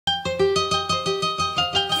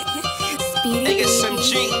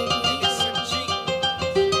ASMG.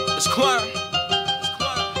 It's Quam.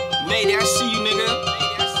 Mayday, I see you, nigga.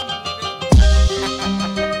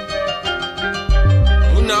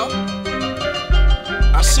 You know,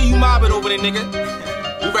 I see you mobbing over there, nigga.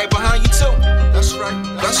 We right behind you too. That's right.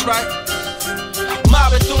 That's right.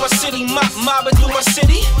 Mobbing through my city, mobbing through my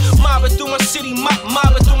city, mobbing through my city,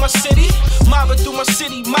 mobbing through my city, mobbing through my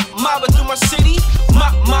city, mobbing through my city,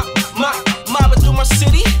 mobbing through my city, mobbing through my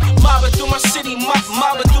city, mobbing through my city,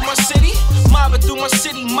 mobbing through my city, mobbing through my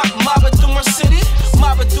city,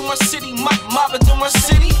 mobbing through my city, mobbing through my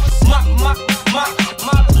city,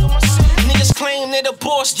 mobbing through my city. Niggas claim they the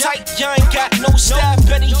boss tight, y'all ain't got no style,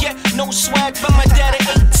 better yet, no swag. But my dad at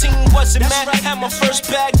 18 wasn't mad. Had my first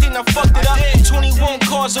bag, then I fucked it up. 21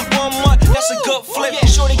 cars in 1 month, that's a good flip.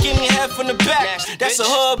 Shorty give me half from the back, that's a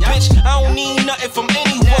hood bitch. I don't need nothing from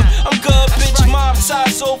anyone, I'm good bitch. Mob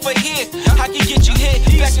ties over here, I can get you hit.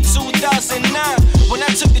 Back in 2009, when I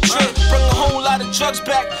took the trip, bring a whole lot of drugs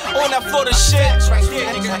back on that Florida shit.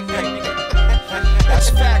 That's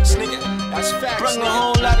facts, nigga. That's facts. Bring a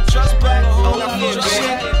whole lot of drugs back on that Florida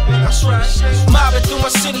shit. That's right. Mobbing through my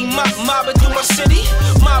city, mobbing through my city,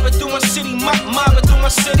 mobbing through my city, mobbing through my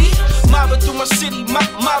city, mobbing through my city,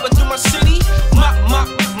 mobbing through my city,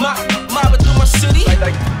 mobbing through my city.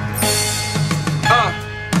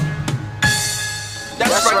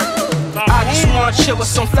 That's right. I just wanna chill with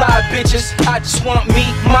some fly bitches. I just want me,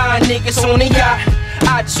 my niggas on the yacht.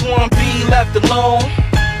 I just wanna be left alone.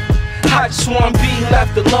 I just wanna be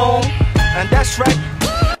left alone. And that's right.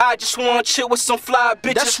 I just wanna chill with some fly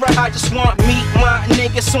bitches. That's right. I just want me, my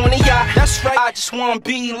niggas on the yacht. That's right. I just wanna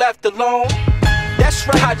be left alone. That's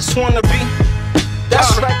right. I just wanna be.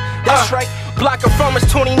 That's right. That's right. Block of from is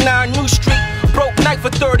 29 New Street. Broke night for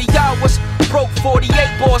 30 hours. Broke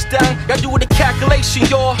 48 balls down. Y'all do the calculation,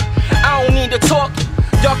 y'all. I don't need to talk.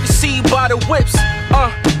 Y'all can see by the whips.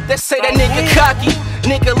 They say that nigga cocky.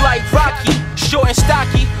 Nigga like Rocky. Short and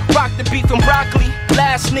stocky. Rock the beef and broccoli.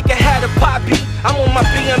 Last nigga had a poppy. I'm on my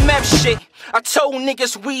BMF shit. I told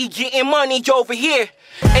niggas we getting money over here.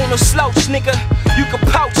 Ain't no slouch, nigga. You can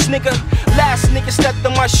pouch, nigga. Last nigga stepped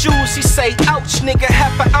on my shoes. He say, ouch, nigga.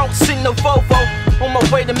 Half an ounce in the Volvo. On my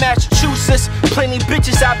way to Massachusetts. Plenty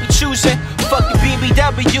bitches I be choosing. Fuck the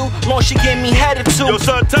BBW. Long she give me headed to. Yo,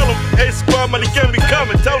 son, tell him. Hey, squad money can be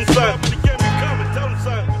coming. Tell him, son.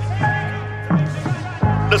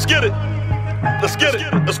 Let's get it. Let's get it.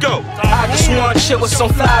 Let's go. I just wanna chill with some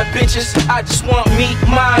fly bitches. I just want me,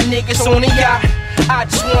 my niggas on the yacht. I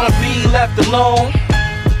just wanna be left alone.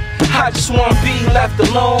 I just wanna be left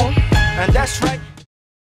alone. And that's right.